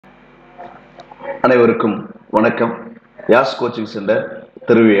அனைவருக்கும் வணக்கம். யாஸ் coaching centre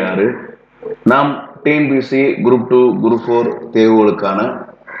Thiruvaiyaru. நாம் டிஎன்பிஎஸ்சி குரூப் 2 குரூப் 4 தேர்வுகளுக்கான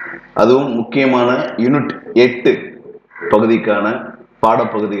அதுவும் முக்கியமான யூனிட் 8 பகுதிக்கான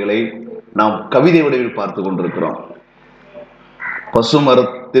பாடப்பகுதிகளை நாம் கவிதை வடிவில் பார்த்து கொண்டிருக்கிறோம்.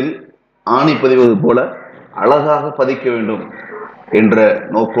 பசுமரத்தில் ஆணி பதிவது போல அழகாக பதிக்க வேண்டும் என்ற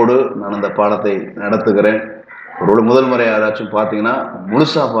நோக்கோடு நான் அந்த பாடத்தை நடத்துகிறேன். ஒரு முதல் முறை யாராச்சும் பார்த்தீங்கன்னா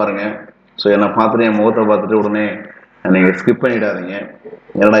முழுசா பாருங்க. ஸோ என்னை பார்த்துட்டு என் முகத்தை பார்த்துட்டு உடனே நீங்கள் ஸ்கிப் பண்ணிடாதீங்க.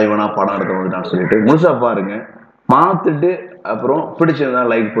 என்னடா இவனா பாடம் நடத்த வந்துட்டான்னு சொல்லிட்டு முழுசா பாருங்க. பார்த்துட்டு அப்புறம் பிடிச்சிருந்தா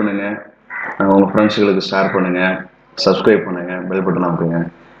லைக் பண்ணுங்க, உங்கள் ஃப்ரெண்ட்ஸுகளுக்கு ஷேர் பண்ணுங்க, சப்ஸ்கிரைப் பண்ணுங்க, பெல் பட்டன் அமுக்குங்க.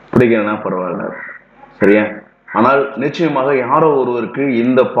 பிடிக்கலன்னா பரவாயில்ல, சரியா? ஆனால் நிச்சயமாக யாரோ ஒருவருக்கு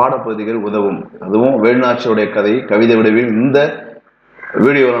இந்த பாடப்பகுதிகள் உதவும். அதுவும் வேலுநாச்சியோடைய கதை கவிதை வடிவில் இந்த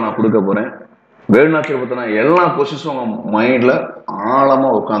வீடியோவில் நான் கொடுக்க போறேன். வேலுநாச்சியை பற்றின எல்லா கொஸ்டின்ஸும் உங்கள் மைண்டில்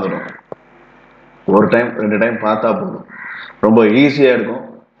ஆழமாக உட்காந்துடும். ஒரு டைம் 2 டைம் பார்த்தா போதும், ரொம்ப ஈஸியாக இருக்கும்.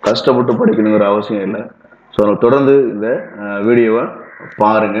 கஷ்டப்பட்டு படிக்கணுங்கிற அவசியம் இல்லை. ஸோ தொடர்ந்து இந்த வீடியோவை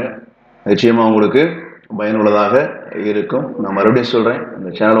பாருங்கள், நிச்சயமாக உங்களுக்கு பயனுள்ளதாக இருக்கும். நான் மறுபடியும் சொல்கிறேன், இந்த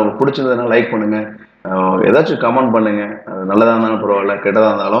சேனல் உங்களுக்கு பிடிச்சிருந்ததுன்னா லைக் பண்ணுங்கள், ஏதாச்சும் கமெண்ட் பண்ணுங்கள். அது நல்லதாக இருந்தாலும் பரவாயில்ல,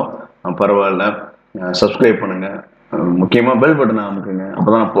 கெட்டதாக இருந்தாலும் பரவாயில்ல, சப்ஸ்கிரைப் பண்ணுங்கள், முக்கியமாக பெல் பட்டனை அமுக்குங்க. அப்போ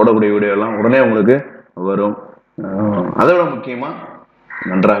தான் நான் போடக்கூடிய வீடியோலாம் உடனே உங்களுக்கு வரும். அதை விட முக்கியமாக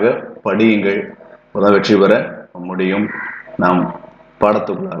நன்றாக படியுங்கள், அப்போதான் வெற்றி பெற முடியும். நாம்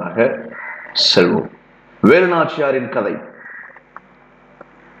பாடத்துக்குள்ளாக செல்வோம். வேலுநாச்சியாரின் கதை.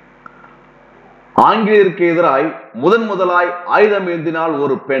 ஆங்கிலேயருக்கு எதிராய் முதலாய் ஆயுதம் ஏந்தினாள்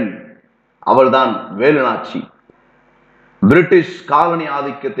ஒரு பெண். அவள்தான் வேலுநாச்சி. பிரிட்டிஷ் காலனி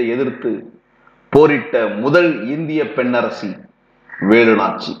ஆதிக்கத்தை எதிர்த்து போரிட்ட முதல் இந்திய பெண்ணரசி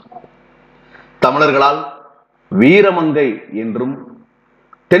வேலுநாச்சி. தமிழர்களால் வீரமங்கை என்றும்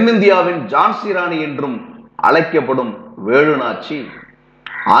தென்னிந்தியாவின் ஜான்சி ராணி என்றும் அழைக்கப்படும் வேலுநாச்சி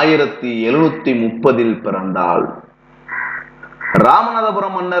 1730 பிறந்தாள்.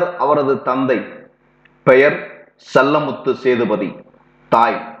 ராமநாதபுரம் மன்னர் அவரது தந்தை பெயர் செல்லமுத்து சேதுபதி,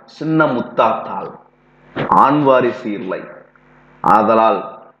 தாய் சின்னமுத்தாத்தாள். ஆண் வாரிசு இல்லை, ஆதலால்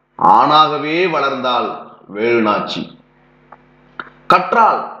ஆணாகவே வளர்ந்தாள் வேலுநாச்சி.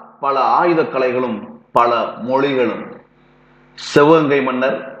 கற்றால் பல ஆயுத கலைகளும் பல மொழிகளும். சிவகங்கை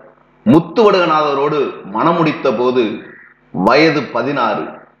மன்னர் முத்துவடுகநாதரோடு மணமுடித்த போது வயது 16,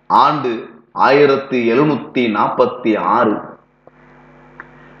 ஆண்டு 1746.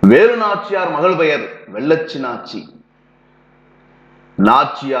 வேலுநாச்சியார் மகள் பெயர் வெள்ளச்சி நாச்சி.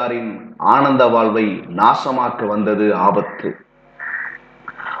 நாச்சியாரின் ஆனந்த வாழ்வை நாசமாக்க வந்தது ஆபத்து.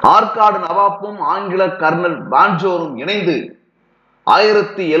 ஆற்காடு நவாப்பும் ஆங்கில கர்னல் பான்ஜோரும் இணைந்து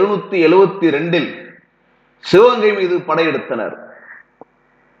 1772 சிவகங்கை மீது படையெடுத்தனர்.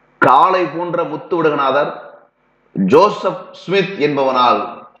 காளை போன்ற முத்துவடுகநாதர் ஜோசப் ஸ்மித் என்பவனால்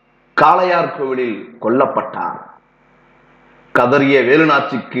காளையார் கோவிலில் கொல்லப்பட்டார். கதறிய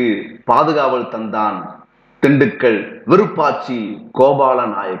வேலுநாச்சிக்கு பாதுகாவல் தந்தான் திண்டுக்கல் விருப்பாச்சி கோபால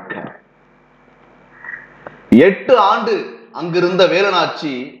நாயக்கர். 8 ஆண்டு அங்கிருந்த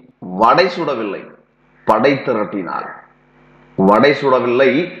வேலுநாச்சி வடை சுடவில்லை, படை திரட்டினாள். வடை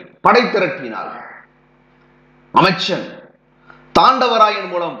சுடவில்லை, படை திரட்டினாள். அமைச்சன் தாண்டவராயன்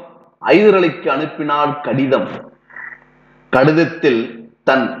மூலம் ஐதரளிக்கு அனுப்பினாள் கடிதம். கடிதத்தில்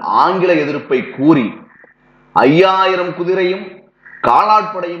தன் ஆங்கில எதிர்ப்பை கூறி 5000 குதிரையும்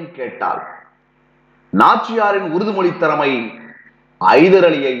காலாட்படையும் கேட்டாள். நாச்சியாரின் உறுதிமொழி திறமை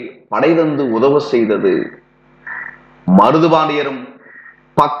ஐதரளியை படை தந்து உதவ செய்தது. மருதுபாண்டியரும்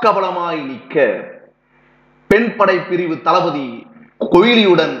பக்கபலமாய் நிற்க பெண் படை பிரிவு தளபதி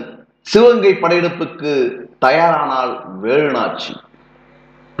கொயிலியுடன் சிவகங்கை படையெடுப்புக்கு தயாரானால் வேலுநாச்சி.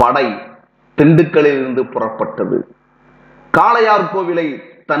 படை திண்டுக்கலில் இருந்து புறப்பட்டது. காளையார் கோவிலை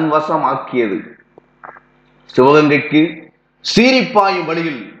தன் வசம் ஆக்கியது. சிவகங்கைக்கு சீரிப்பாயும்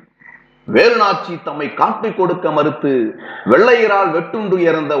வழியில் வேலுநாச்சி தம்மை காட்டிக் கொடுக்க மறுத்து வெள்ளையரால் வெட்டுண்டு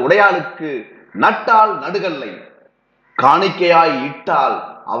இறந்த உடையாளுக்கு நட்டால் நடுகல்லை, காணிக்கையாய் இட்டால்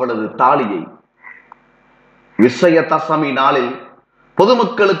அவளது தாலியை. விசய தசமி நாளில்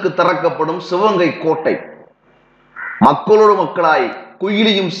பொதுமக்களுக்கு திறக்கப்படும் சிவகங்கை கோட்டை. மக்களோடு மக்களாய்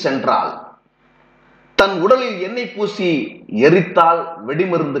குயிலியும் சென்றாள். தன் உடலில் எண்ணெய் பூசி எரித்தால்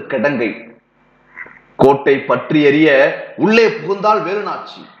வெடிமருந்து கிடங்கை. கோட்டை பற்றி எரிய உள்ளே புகுந்தாள்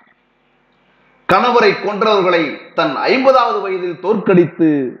வேலுநாச்சி. கணவரை கொன்றவர்களை தன் 50வது வயதில் தோற்கடித்து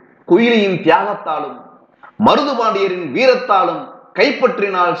குயிலியின் தியாகத்தாலும் மருதுபாண்டியரின் வீரத்தாலும்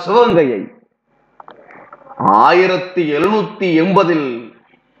கைப்பற்றினாள் சிவகங்கையை. 1780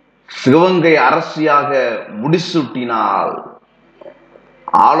 சிவகங்கை அரசியாக முடிசூட்டினாள்.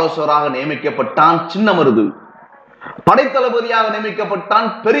 ஆலோசகராக நியமிக்கப்பட்டான் சின்ன மருது, படைத்தளபதியாக நியமிக்கப்பட்டான்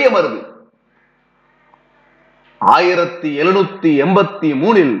பெரிய மருது.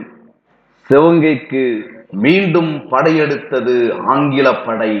 1783 சிவகங்கைக்கு மீண்டும் படையெடுத்தது ஆங்கில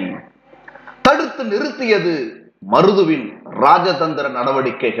படை. தடுத்து நிறுத்தியது மருதுவின் ராஜதந்திர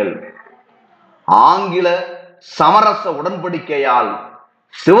நடவடிக்கைகள். ஆங்கில சமரச உடன்படிக்கையால்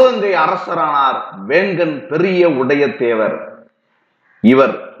சிவகங்கை அரசரானார் வேங்கன் பெரிய உடையதேவர்.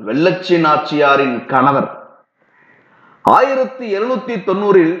 இவர் வெள்ளச்சி நாச்சியாரின் கணவர்.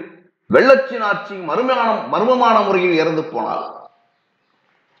 1790 வெள்ளச்சி நாச்சி மர்மமான முறையில் இறந்து போனார்.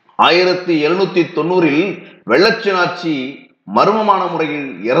 1790 வெள்ளச்சி நாச்சி மர்மமான முறையில்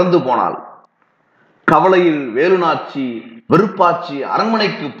இறந்து போனாள். கவலையில் வேலுநாச்சி வெறுப்பாச்சி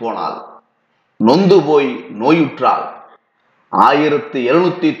அரண்மனைக்கு போனாள். நொந்து போய் நோயுற்றாள்.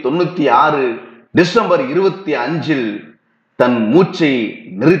 1796 டிசம்பர் 25 தன் மூச்சை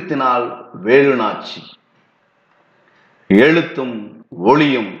நிறுத்தினாள் வேலுநாச்சி. எழுத்தும்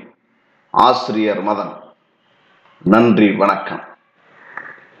ஒளியும் ஆசிரியர் மதன். நன்றி வணக்கம்.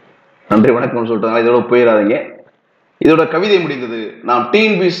 நன்றி வணக்கம் சொல்லிட்டாங்க, இதோட போயிடாதீங்க. இதோட கவிதை முடிந்தது. நாம்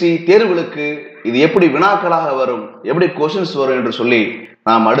டிஎன்பிஎஸ்சி தேர்வுகளுக்கு இது எப்படி வினாக்களாக வரும், எப்படி கொஸ்டின்ஸ் வரும் என்று சொல்லி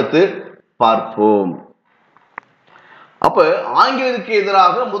நாம் அடுத்து பார்ப்போம். அப்ப ஆங்கிலேயருக்கு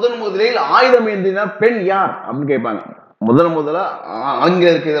எதிராக முதலில் ஆயுதம் ஏந்தின பெண் யார் அப்படின்னு கேட்பாங்க. முதல்ல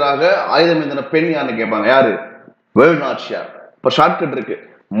ஆங்கிலேயருக்கு எதிராக ஆயுதம் ஏந்தின பெண் யாருன்னு கேட்பாங்க. யாரு? வேலுநாச்சியார். இப்ப ஷார்ட்கட் இருக்கு.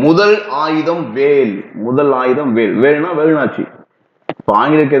 முதல் ஆயுதம் வேல். முதல் ஆயுதம் வேல். வேல்னா வேலுநாச்சி. இப்போ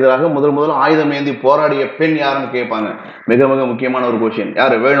ஆங்கிலேயருக்கு எதிராக முதல் ஆயுதம் ஏந்தி போராடிய பெண் யாருன்னு கேட்பாங்க. மிக மிக முக்கியமான ஒரு கொஸ்டின்.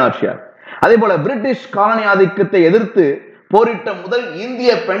 யாரு? வேலுநாச்சியார். அதே போல பிரிட்டிஷ் காலனி ஆதிக்கத்தை எதிர்த்து போரிட்ட முதல்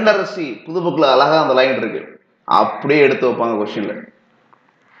இந்திய பெண்ணரசி. புது புக்ல அழகா அந்த லைன் இருக்கு, அப்படியே எடுத்து வைப்பாங்க கொஸ்டின்ல.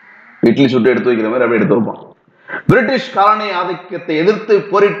 இட்லி சுட்டு எடுத்து வைக்கிற மாதிரி அப்படியே எடுத்து வைப்பாங்க. பிரிட்டிஷ் காலனி ஆதிக்கத்தை எதிர்த்து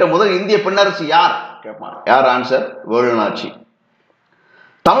போரிட்ட முதல் இந்திய பெண்ணரசி யார் கேட்பாங்க. யார்? ஆன்சர் வேலுநாச்சி.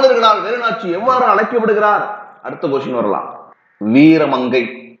 தமிழர்களால் வேலுநாச்சி எவ்வாறு அழைக்கப்படுகிறார்? அடுத்த கொஸ்டின் வரலாம். வீரமங்கை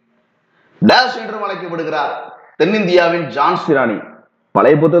டேஷ் என்றும் அழைக்கப்படுகிறார். தென்னிந்தியாவின் ஜான்சி ராணி.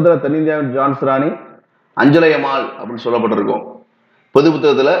 பழைய புத்தகத்துல தென்னிந்தியாவின் ஜான்சி ராணி அஞ்சலையம்மாள் அப்படின்னு சொல்லப்பட்டிருக்கும். பொது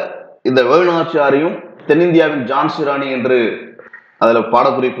புத்தகத்துல இந்த வேலுநாச்சியாரையும் தென்னிந்தியாவின் ஜான்சி ராணி என்று அதுல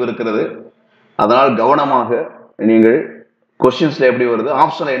பாடக்குறிப்பு இருக்கிறது. அதனால் கவனமாக நீங்கள் கொஸ்டின்ஸ்ல எப்படி வருது,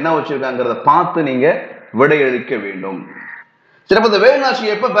 ஆப்ஷன்ல என்ன வச்சிருக்காங்கிறத பார்த்து நீங்க விடையளிக்க வேண்டும். சிறப்பு. இந்த வேலுநாச்சி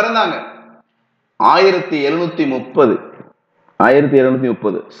எப்ப பிறந்தாங்க? 1730.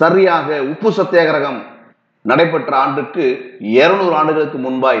 1730 சரியாக உப்பு சத்தியாகிரகம் நடைபெற்ற ஆண்டுக்கு 200 ஆண்டுகளுக்கு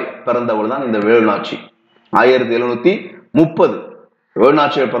முன்பாய் பிறந்தவள் தான் இந்த வேலுநாச்சி. 1730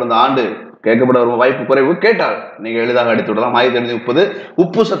 வேலுநாச்சியார் பிறந்த ஆண்டு கேட்கப்பட ஒரு வாய்ப்பு குறைவு. கேட்டால் நீங்க எளிதாக அடித்து விடலாம். 1730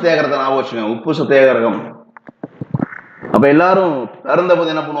 உப்பு சத்தியாகிரகத்தை ஞாபகம் வச்சுக்கோங்க. உப்பு சத்தியாகிரகம். அப்ப எல்லாரும் பிறந்த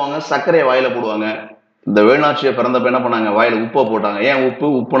போது என்ன பண்ணுவாங்க? சர்க்கரையை வாயில போடுவாங்க. இந்த வேலுநாச்சியை பிறந்தப்ப என்ன பண்ணாங்க? வாயில உப்பை போட்டாங்க. ஏன் உப்பு?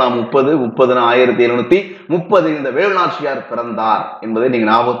 உப்புனா 30. 30னா 1730 இந்த வேலுநாச்சியார் பிறந்தார் என்பதை நீங்க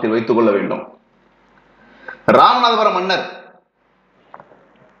ஞாபகத்தில் வைத்துக் கொள்ள வேண்டும். ராமநாதபுரம் மன்னர்,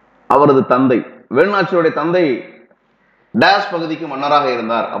 அவரது தந்தை வேலுநாச்சியுடைய தந்தை டேஷ் பகுதிக்கு மன்னராக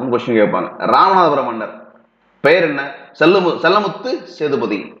இருந்தார் அப்படின்னு கொஸ்டின் கேட்பாங்க. ராமநாதபுரம் மன்னர் பெயர் என்ன? செல்லமுத்து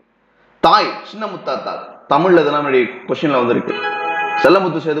சேதுபதி. தாய் சின்ன முத்தாத்தாள். தமிழ்ல இதெல்லாம் கொஸ்டின்ல வந்திருக்கு.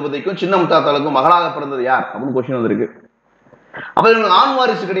 செல்லமுத்து சேதுபதிக்கும் சின்ன முத்தாத்தாளுக்கும் மகளாக பிறந்தது யார் அப்படின்னு கொஸ்டின் வந்திருக்கு. அப்ப இவங்களுக்கு ஆண்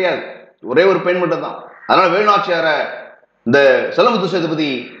வாரிசு கிடையாது, ஒரே ஒரு பெண் மட்டும் தான். அதனால வேலுநாச்சியார இந்த செல்லமுத்து சேதுபதி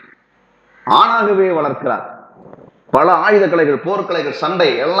ஆணாகவே வளர்க்கிறார். பல ஆயுத கலைகள், போர்க்கலைகள், சண்டை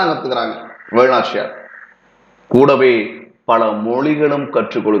எல்லாம் கத்துக்கிறாங்க வேலுநாச்சியார். கூடவே பல மொழிகளும்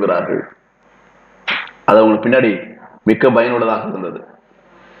கற்றுக் கொள்கிறார்கள். அது அவங்களுக்கு பின்னாடி மிக்க பயனுள்ளதாக இருந்தது.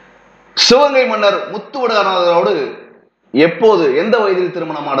 சிவகங்கை மன்னர் முத்துவடுகநாதரோடு எப்போது, எந்த வயதில்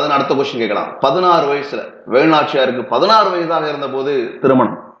திருமணம் ஆனதுன்னு அடுத்த கொஸ்டின் கேட்கலாம். 16 வயசுல. வேலுநாச்சியாருக்கு 16 வயதாக இருந்த போது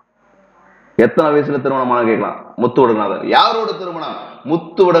திருமணம். எத்தனை வயசுல திருமணமான கேட்கலாம். முத்துவடுகநாதர். யாரோடு திருமணம்?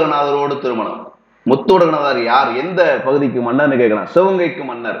 முத்துவடுகநாதரோடு திருமணம். முத்துவடுகநாதர் யார்? எந்த பகுதிக்கு மன்னர்னு கேட்கலாம். சிவகங்கைக்கு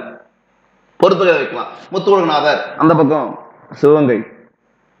மன்னர். பொறுத்துக்க வைக்கலாம். முத்துவடுகநாதர் அந்த பக்கம் சிவகங்கை.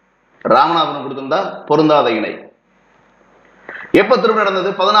 ராமநாதபுரம் கொடுத்திருந்தா பொருந்தாத இணை. எப்ப திருமணம் நடந்தது?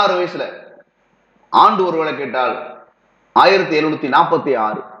 16 வயசுல. ஆண்டு ஒருவேளை கேட்டால்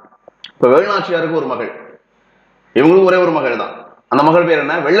 1746. இப்ப வேலுநாச்சியாருக்கு ஒரு மகள், இவங்களுக்கு ஒரே ஒரு மகள் தான். அந்த மகள் பேர்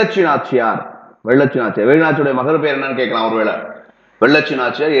என்ன? வெள்ளச்சி நாச்சியார். வெள்ளச்சி நாச்சியார். வேலுநாச்சியுடைய மகள் பேர் என்னன்னு கேட்கலாம் ஒருவேளை. வெள்ளச்சி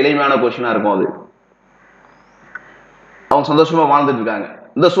நாச்சியார். எளிமையான கொஸ்டினா இருக்கும் அது. அவங்க சந்தோஷமா வாழ்ந்துட்டு இருக்காங்க.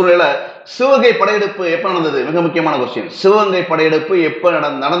 இந்த சூழ்நிலையில சிவகங்கை படையெடுப்பு எப்ப நடந்தது? மிக முக்கியமான கொஸ்டின். சிவகங்கை படையெடுப்பு எப்ப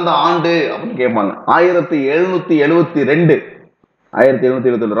நடந்த ஆண்டு அப்படின்னு கேட்பாங்க. 1772.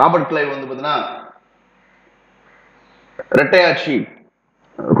 1772. ராபர்ட் கிளைவ் வந்து பாத்தீங்கன்னா இரட்டையாட்சி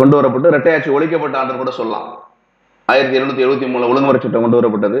கொண்டு வரப்பட்டு இரட்டையாட்சி ஒழிக்கப்பட்ட ஆண்டு கூட சொல்லலாம். 1773 ஒழுங்குமுறை சட்டம் கொண்டு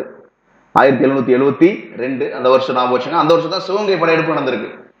வரப்பட்டது. 1772 அந்த வருஷம் ஞாபகம் வச்சுங்க. அந்த வருஷம் தான் சிவகங்கை படையெடுப்பு நடந்திருக்கு.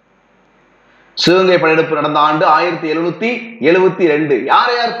 சிவகங்கை படையெடுப்பு நடந்த ஆண்டு 1772.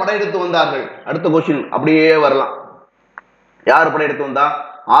 யார் யார் படையெடுத்து வந்தார்கள்? அடுத்த கொஸ்டின் அப்படியே வரலாம். யார் படையெடுத்து வந்தா?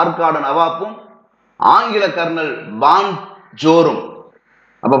 ஆற்காடு நவாப்பும் ஆங்கில கர்னல் பான் ஜோரும்.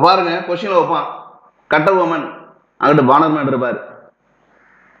 அப்ப பாருங்க, கொஸ்டின் வைப்பான். கட்டபொம்மன் அங்கிட்டு பானர்மேன் இருப்பார்,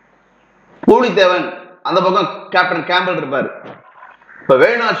 பூலித்தேவன் அந்த பக்கம் கேப்டன் கேம்பல் இருப்பார். இப்ப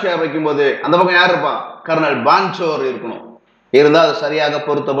வேலுநாச்சியார் வைக்கும் போது அந்த பக்கம் யார் இருப்பான்? கர்னல் பான்சோர் இருக்கணும். இருந்தால் அது சரியாக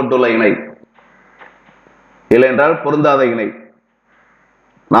பொருத்தப்பட்டுள்ள இணை, இல்லை என்றால் பொருந்தாத இணை.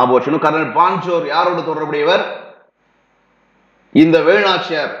 ஞாபகம். கர்னல் பான்சோர் யாரோடு தொடர்புடையவர்? இந்த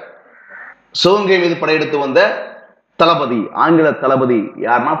வேலுநாச்சியார் சிவகங்கை மீது படையெடுத்து வந்த தளபதி, ஆங்கில தளபதி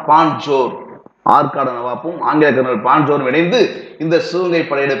யாருன்னா பான்சோர். ஆற்காடு நவாப்பும் ஆங்கில கர்னல் பான்சோரும் இணைந்து இந்த சிவகங்கை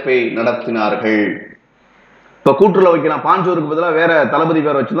படையெடுப்பை நடத்தினார்கள். இப்ப கூற்றுல வைக்கலாம், பான்சோருக்கு பதிலாக வேற தளபதி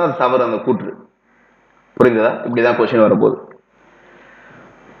பேர் வச்சிருந்தா அது தவறு, அந்த கூற்று. புரியுதா? இப்படிதான் கொஸ்டின் வரப்போகுது.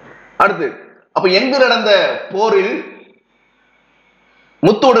 அடுத்து, அப்ப எங்கு நடந்த போரில்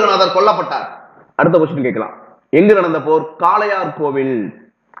முத்துவடுகநாதர் கொல்லப்பட்டார்? அடுத்த கொஸ்டின் கேட்கலாம். எங்கு நடந்த போர்? காளையார் கோவில்.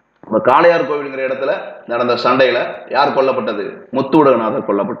 காளையார் கோவில்ங்கிற இடத்துல நடந்த சண்டையில யார் கொல்லப்பட்டது? முத்துவடுகநாதர்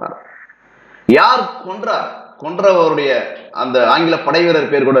கொல்லப்பட்டார். யார் கொன்றார்? கொன்றவருடைய அந்த ஆங்கில படை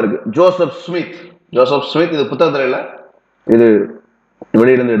வீரர் பேர் கூட இருக்கு, ஜோசப் ஸ்மித். Joseph Smith. இது புத்தகத்தில் இல்ல, இது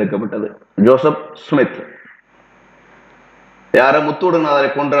வெளியிலிருந்து எடுக்கப்பட்டது. Joseph Smith. யார? முத்துவடுகநாதரை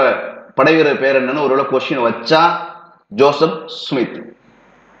கொன்ற படை வீரர் பேர் என்னன்னு ஒருவேளை கொஸ்டின் வச்சா ஜோசப் ஸ்மித்.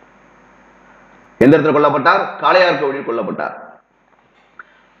 எந்த இடத்துல கொல்லப்பட்டார்? காளையார் கோவிலில் கொல்லப்பட்டார்.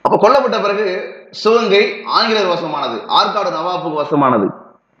 அப்ப கொல்லப்பட்ட பிறகு சிவகங்கை ஆங்கிலேயர் வசமானது, ஆற்காடு நவாப்புக்கு வசமானது.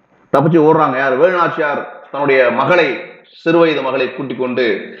 தப்பிச்சு ஓடுறாங்க. யார்? வேலுநாச்சியார் தன்னுடைய மகளை, சிறுவயது மகளை கூட்டிக் கொண்டு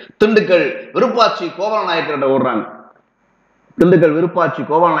திண்டுக்கல் விருப்பாட்சி கோபால நாயக்கர்கிட்ட ஓடுறாங்க. திண்டுக்கல் விருப்பாட்சி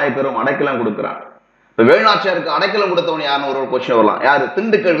கோபால நாயக்கரும் அடைக்கலம் கொடுக்கிறார். இப்ப வேலுநாச்சியாருக்கு அடைக்கலம் கொடுத்தவன் யாருன்னு ஒரு கொஸ்டின் வரலாம். யாரு?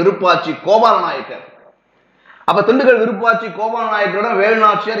 திண்டுக்கல் விருப்பாட்சி கோபால நாயக்கர். அப்ப திண்டுக்கல் விருப்பாட்சி கோபால நாயக்கரோட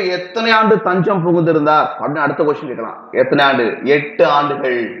வேலுநாச்சியார் எத்தனை ஆண்டு தஞ்சம் புகுந்திருந்தார் அப்படின்னு அடுத்த கொஸ்டின் கேட்கலாம். எத்தனை ஆண்டு? 8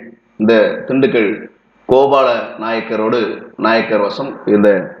 ஆண்டுகள் இந்த திண்டுக்கல் கோபால நாயக்கரோடு நாயக்கர் வசம் இந்த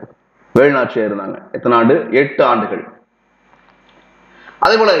வேலுநாச்சியார் இருந்தாங்க. எத்தனை ஆண்டு? 8 ஆண்டுகள்.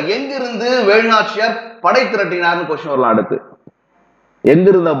 அதே போல எங்கிருந்து வேலுநாச்சியார் படை திரட்டினார்னு கொஸ்டின் வரலாம். அடுத்து,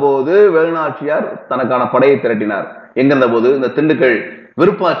 எங்கிருந்த போது வேலுநாச்சியார் தனக்கான படையை திரட்டினார்? எங்கிருந்த போது? இந்த திண்டுக்கல்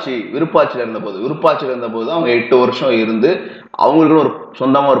விருப்பாட்சியில இருந்த போது அவங்க 8 வருஷம் இருந்து அவங்களுக்கு ஒரு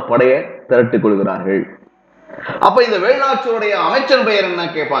சொந்தமா ஒரு படையை திரட்டிக் கொள்கிறார்கள். அப்ப இந்த வேலுநாச்சியாருடைய அமைச்சர் பெயர் என்ன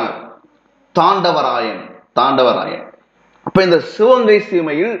கேட்பாங்க? தாண்டவராயன். தாண்டவராயன். அப்ப இந்த சிவகங்கை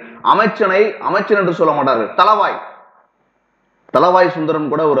சீமையில் அமைச்சன் என்று சொல்ல மாட்டார்கள், தளவாய். தளவாய் சுந்தரம்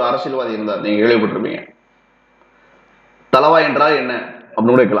கூட ஒரு அரசியல்வாதி இருந்தார், நீங்க கேள்விப்பட்டிருப்பீங்க. தளவாய் என்றால் என்ன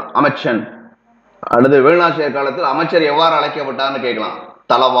அப்படின்னு கூட கேட்கலாம். அமைச்சன். அடுத்து வேலுநாச்சியார் காலத்தில் அமைச்சர் எவ்வாறு அழைக்கப்பட்டார்னு கேட்கலாம்.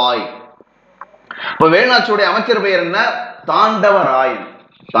 தளவாய். இப்ப வேலுநாச்சியுடைய அமைச்சர் பெயர் என்ன? தாண்டவராயன்.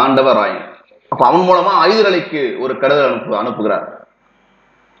 தாண்டவராயன். அப்ப அவன் மூலமா ஐதர் அலிக்கு ஒரு கடிதம் அனுப்புகிறார்.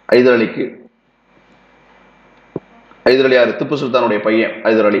 ஐதர் அலிக்கு. ஐதர் அலி யாரு? திப்பு சுல்தானுடைய பையன்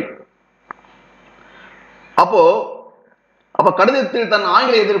ஐதர் அலி. அப்ப கடிதத்தில் தன்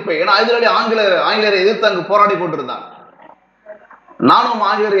ஆங்கில எதிர்ப்பை, ஏன்னா ஐதர் அலி ஆங்கிலேயரை எதிர்த்து அங்கு போராடி கொண்டிருந்தான். நானும்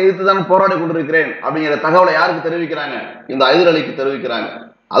ஆங்கிலேயரை எதிர்த்து தான் போராடி கொண்டிருக்கிறேன் அப்படிங்கிற தகவலை யாருக்கு தெரிவிக்கிறாங்க? இந்த ஐதர் அலிக்கு தெரிவிக்கிறாங்க.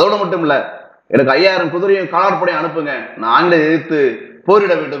 அதோடு மட்டும் இல்ல, எனக்கு 5000 குதிரையும் காலாட்படையும் அனுப்புங்க, நான் ஆங்கிலேயரை எதிர்த்து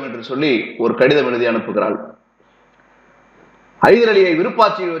போரிட வேண்டும் என்று சொல்லி ஒரு கடிதம் எழுதி அனுப்புகிறாள். ஐதர் அலியை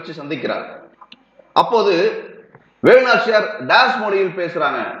விருப்பாட்சியில் வச்சு சந்திக்கிறார். அப்போது வேலுநாச்சியார் டாஸ் மொழியில்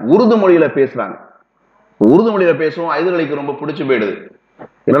பேசுறாங்க, உருது மொழியில பேசுறாங்க. உருது மொழியில பேசுவோம் ஐதர் அலிக்கு ரொம்ப பிடிச்சு போயிடுது.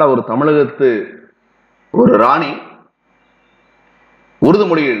 என்னடா ஒரு தமிழகத்து ஒரு ராணி உருது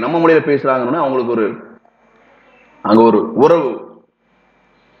மொழியில் நம்ம மொழியில பேசுறாங்கன்னு அவங்களுக்கு அங்க ஒரு உறவு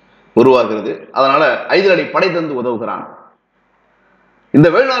உருவாகிறது. அதனால ஐதர் அலி படை தந்து உதவுகிறான். இந்த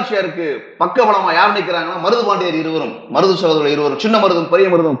வேலுநாச்சியாருக்கு பக்கபலமா யார் நிற்கிறாங்கன்னா மருது பாண்டியர் இருவரும், மருது சகோதரர்கள் இருவரும், சின்ன மருதும் பெரிய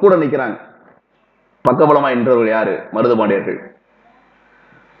மருதும் கூட நிற்கிறாங்க. பக்கபலமா நின்றவர்கள் யாரு? மருது பாண்டியர்கள்.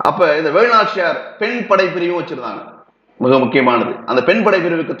 அப்ப இந்த வேலுநாச்சியார் பெண் படை பிரிவும் வச்சிருந்தாங்க, மிக முக்கியமானது. அந்த பெண் படை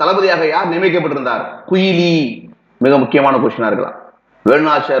பிரிவுக்கு தளபதியாக யார் நியமிக்கப்பட்டிருந்தார்? குயிலி. மிக முக்கியமான கொஸ்டினா இருக்கலாம்.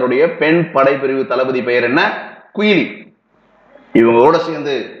 வேலுநாச்சியாருடைய பெண் படை பிரிவு தளபதி பெயர் என்ன? குயிலி. இவங்களோட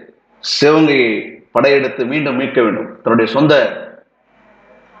சேர்ந்து சிவகங்கையை படையெடுத்து மீண்டும் மீட்க வேண்டும், தன்னுடைய சொந்த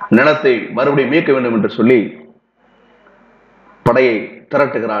நிலத்தை மறுபடியும் மீட்க வேண்டும் என்று சொல்லி படையை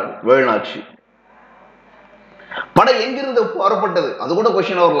திரட்டுகிறாள் வேலுநாச்சி. படை எங்கிருந்து புறப்பட்டது? அது கூட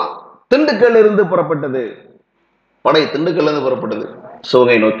கொஸ்டின் வரலாம். திண்டுக்கல்ல இருந்து புறப்பட்டது. படை திண்டுக்கல்ல இருந்து புறப்பட்டது.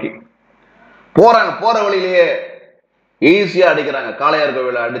 சிவகை நோக்கி போறாங்க. போற வழியிலேயே ஈஸியா அடிக்கிறாங்க. காளையார்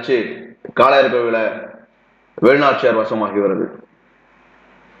கோவிலை அடிச்சு காளையார் கோவிலை வேலுநாச்சியார் வசமாகி வருது.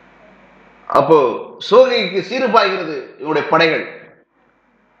 அப்போ சிவகைக்கு சீர்பாய்கிறது இவனுடைய படைகள்.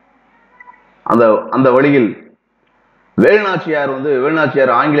 அந்த வழியில்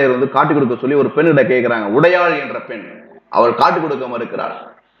வேலுநாச்சியார் ஆங்கிலேயர் காட்டி கொடுக்க சொல்லி ஒரு பெண்ணிட கேட்கிறாங்க. உடையாள் என்ற பெண். அவள் காட்டி கொடுக்க மறுக்கிறாள்.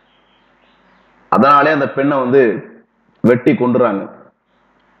 அதனாலே அந்த பெண்ணை வெட்டி கொண்டுறாங்க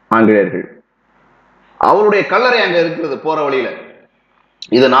ஆங்கிலேயர்கள். அவருடைய கல்லறை அங்க இருக்கிறது போற வழியில.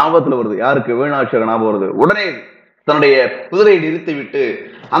 இது ஞாபகத்துல வருது. யாருக்கு? வேலுநாச்சியார் ஞாபகம் வருது. உடனே தன்னுடைய குதிரையை நிறுத்தி விட்டு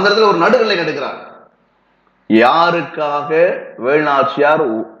அந்த இடத்துல ஒரு நடுகல்லை நடுக்கிறார். யாருக்காக வேலுநாச்சியார்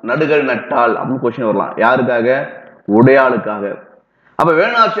நடுகள் நட்டால் அப்படின்னு கொஸ்டின் வரலாம். யாருக்காக? உடையாளுக்காக. அப்ப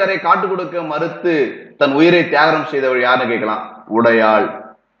வேலுநாச்சியாரை காட்டு கொடுக்க மறுத்து தன் உயிரை தியாகம் செய்தவள் யாருன்னு கேட்கலாம். உடையாள்.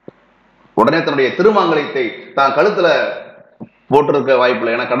 உடனே தன்னுடைய திருமாங்கலத்தை தான் கழுத்துல போட்டிருக்க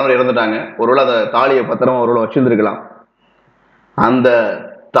வாய்ப்பில்லை. ஏன்னா கணவர் இறந்துட்டாங்க. ஒருவேளை அந்த தாலியை பத்திரமா ஒருவேளை வச்சிருந்திருக்கலாம். அந்த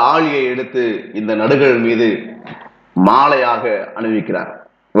தாலியை எடுத்து இந்த நடுகள் மீது மாலையாக அணிவிக்கிறார்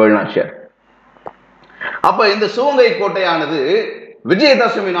வேலுநாச்சியார். அப்ப இந்த சிவகங்கை கோட்டையானது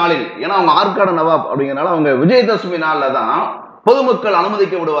விஜயதசமி நாளில், ஏன்னா அவங்க ஆற்காடு நவாப் அப்படிங்கிறனால அவங்க விஜயதசமி நாள்ல தான் பொதுமக்கள்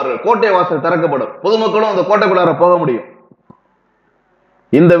அனுமதிக்க விடுவார்கள். கோட்டை வாசல் திறக்கப்படும். பொதுமக்களும் அந்த கோட்டைக்குள்ளார போக முடியும்.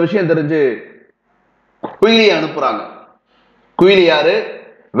 இந்த விஷயம் தெரிஞ்சு குயிலியை அனுப்புறாங்க. குயிலி யாரு?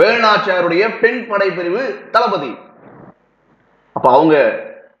 வேலுநாச்சியாருடைய பெண் படைப்பிரிவு தளபதி. அப்ப அவங்க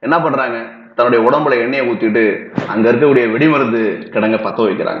என்ன பண்றாங்க? தன்னுடைய உடம்புல எண்ணெயை ஊத்திட்டு அங்க இருக்கக்கூடிய வெடிமருந்து கிடங்க பத்த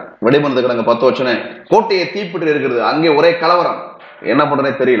வைக்கிறாங்க. வெடிமருந்து கிடங்க பத்த வச்சுன்னு கோட்டையை தீப்பிட்டு இருக்கிறது. அங்கே ஒரே கலவரம். என்ன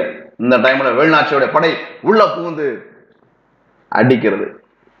பண்றதே தெரியல. இந்த டைம்ல வேலுநாச்சியாருடைய படை உள்ள புகுந்து அடிக்கிறது.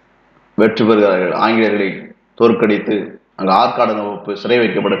 வெற்றி பெறுகிறார்கள். ஆங்கிலேயர்களை தோற்கடித்து அங்க ஆற்காடு நவாப் சிறை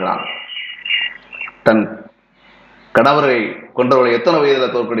வைக்கப்படுகிறான். தன் கணவரை கொன்றவர்களை எத்தனை வயதுல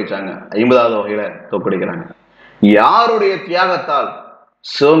தோற்கடிச்சாங்க? 50வது வகையில தோற்கடிக்கிறாங்க. யாருடைய தியாகத்தால்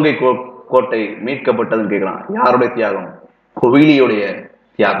சிவகங்கை கோட்டை மீட்கப்பட்டதுன்னு கேட்கலாம். யாருடைய தியாகம்? குயிலியுடைய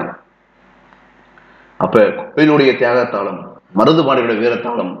தியாகம். அப்ப குயிலுடைய தியாகத்தாலும் மருதுபாண்டியுடைய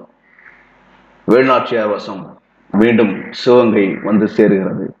வீரத்தாலும் வேலுநாச்சியார் வசம் மீண்டும் சிவகங்கை வந்து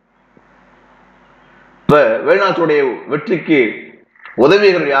சேருகிறது. இப்ப வேலுநாச்சியுடைய வெற்றிக்கு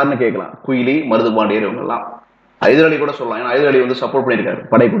உதவிகள் யாருன்னு கேட்கலாம். குயிலி, மருதுபாண்டியர், இவங்க எல்லாம். ஐதர் கூட சொல்லலாம். ஏன்னா ஐதர் சப்போர்ட் பண்ணியிருக்காரு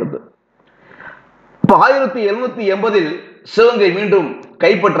படை கொடுத்து. இப்ப 1780 சிவகங்கை மீண்டும்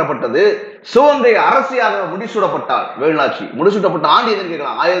கைப்பற்றப்பட்டது. சிவகங்கை அரசியாக முடிசூடப்பட்டார் வேலுநாச்சி. முடிசூட்டப்பட்ட ஆண்டு எதுன்னு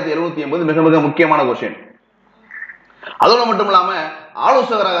கேட்கலாம். 1780 மிக மிக முக்கியமான கொஸ்டின். அதோட மட்டும் இல்லாம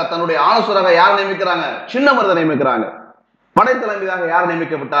தன்னுடைய ஆலோசகராக யார் நியமிக்கிறாங்க? சின்ன மருதை நியமிக்கிறாங்க. படைத்தலைமையாக யார்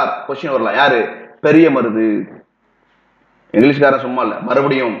நியமிக்கப்பட்டார்? கொஸ்டின் வரலாம். யாரு? பெரிய மருது. இங்கிலீஷ்காரன் சும்மா இல்ல.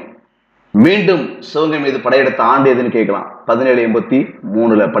 மறுபடியும் மீண்டும் சிவகங்கை மீது படையெடுத்த ஆண்டு எதுன்னு கேட்கலாம்.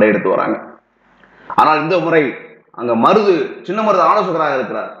 1783 படையெடுத்து வராங்க. ஆனால் இந்த முறை அங்க சின்ன மருது ஆலோசகராக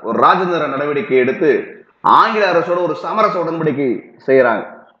இருக்கிறார். ஒரு ராஜேந்திர நடவடிக்கை எடுத்து ஆங்கில அரசோட ஒரு சமரச உடன்படிக்கை செய்யறாங்க.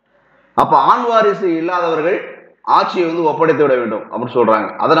 அப்ப ஆண் வாரிசு இல்லாதவர்கள் ஆட்சியை ஒப்படைத்து விட வேண்டும் அப்படின்னு சொல்றாங்க.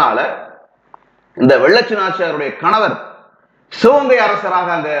 அதனால இந்த வெள்ளச்சி நாச்சியாருடைய கணவர் சிவகங்கை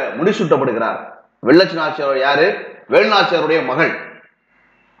அரசராக அங்க முடிசூட்டப்படுகிறார். வெள்ளச்சி நாச்சியார் யாரு? வேலுநாச்சியாருடைய மகள்.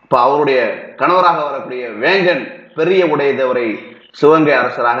 அப்ப அவருடைய கணவராக வரக்கூடிய வேங்கன் பெரிய உடைய தேவரை சிவகங்கை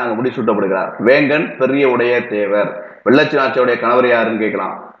அரசராக அங்க முடிசூட்டப்படுகிறார். வேங்கன் பெரிய உடைய தேவர். வெள்ளச்சி நாச்சியாருடைய கணவர் யாருன்னு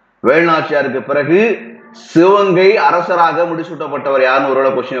கேட்கலாம். வேலுநாச்சியாருக்கு பிறகு சிவகங்கை அரசராக முடிசூட்டப்பட்டவர் யாருன்னு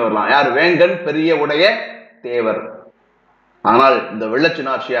ஒரு கொஸ்டின் வரலாம். யார்? வேங்கன் பெரிய உடைய தேவர். ஆனால் இந்த வெள்ளச்சி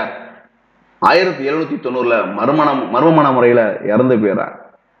நாச்சியார் 1790 மர்மமான முறையில இறந்து போயிறார்.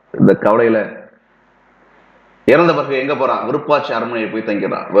 இந்த கவலையில இறந்த பிறகு எங்க போறான்? விருப்பாட்சி அரண்மனையை போய்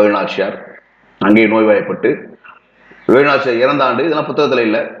தங்கிறார் வேலுநாச்சியார். அங்கே நோய்வாய்ப்பட்டு வேலுநாச்சியார் இறந்த ஆண்டு இதெல்லாம் புத்தகத்துல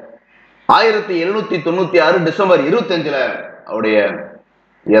இல்ல. 1796 டிசம்பர் 25 அவருடைய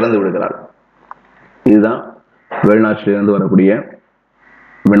இறந்து விடுகிறார். இதுதான் வேலுநாச்சியிலிருந்து வரக்கூடிய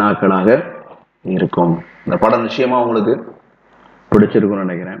வினாக்களாக இருக்கும். இந்த படம் நிச்சயமா உங்களுக்கு பிடிச்சிருக்கும்னு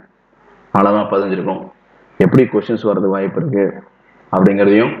நினைக்கிறேன். அழகா பதிஞ்சிருக்கும். எப்படி கொஸ்டின்ஸ் வர்றதுக்கு வாய்ப்பு இருக்கு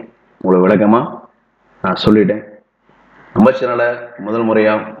அப்படிங்கிறதையும் உங்களுக்கு விளக்கமா நான் சொல்லிட்டேன். நம்ம சேனலை முதல்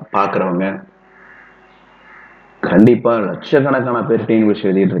முறையா பாக்குறவங்க கண்டிப்பா லட்சக்கணக்கான பேர் டிஎன்பிஎஸ்சி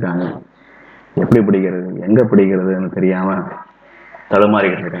எழுதிட்டு இருக்காங்க. எப்படி படிக்கிறது, எங்க படிக்கிறதுன்னு தெரியாம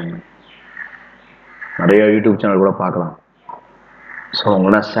தடுமாறிக்கிட்டு இருக்காங்க. நிறைய யூடியூப் சேனல் கூட பார்க்கலாம். ஸோ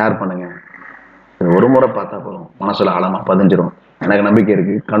உங்களா ஷேர் பண்ணுங்க. ஒரு முறை பார்த்தா போதும், மனசுல ஆழமா பதிஞ்சிரும். எனக்கு நம்பிக்கை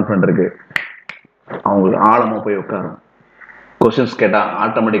இருக்கு, கான்ஃபிடன்ட் இருக்கு. அவங்களுக்கு ஆழமா போய் உட்காரும். கொஸ்டின்ஸ் கேட்டா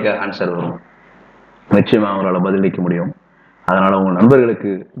ஆட்டோமேட்டிக்கா ஆன்சர் வரும். நிச்சயமா அவங்களால பதிலளிக்க முடியும். அதனால உங்க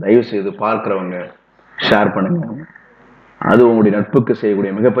நண்பர்களுக்கு தயவு செய்து பார்க்கிறவங்க ஷேர் பண்ணுங்க. அது உங்களுடைய நட்புக்கு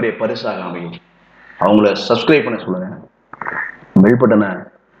செய்யக்கூடிய மிகப்பெரிய பரிசாக அமையும். அவங்கள சப்ஸ்கிரைப் பண்ண சொல்லுங்க, பெல் பட்டனை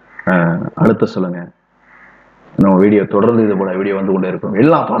அழுத்த சொல்லுங்க. நம்ம வீடியோ தொடர்ந்து இது போல வீடியோ வந்து கொண்டே இருக்கும்.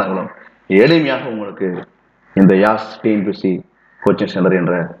 எல்லா பாடங்களும் எளிமையாக உங்களுக்கு இந்த யாஸ் டிஎன்பிஎஸ்சி கோச்சிங் சென்டர்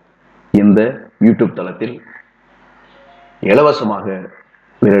என்ற இந்த யூடியூப் தளத்தில் இலவசமாக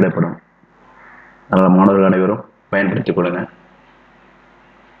வெளியிடப்படும். அதனால் மாணவர்கள் அனைவரும் பயன்படுத்திக் கொள்ளுங்க.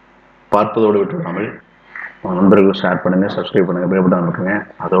 பார்ப்பதோடு விட்டுவிடாமல் நண்பர்கள் ஷேர் பண்ணுங்க, சப்ஸ்கிரைப் பண்ணுங்க, பெல் பட்டன் அனுப்புங்க.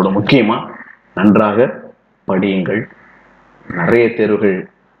 அதோட முக்கியமா நன்றாக படியுங்கள். நிறைய தேர்வுகள்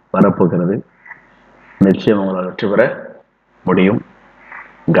வரப்போகிறது. நிச்சயம் உங்களால் வெற்றி பெற முடியும்.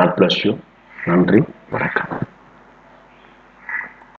 God bless you. நன்றி, வணக்கம்.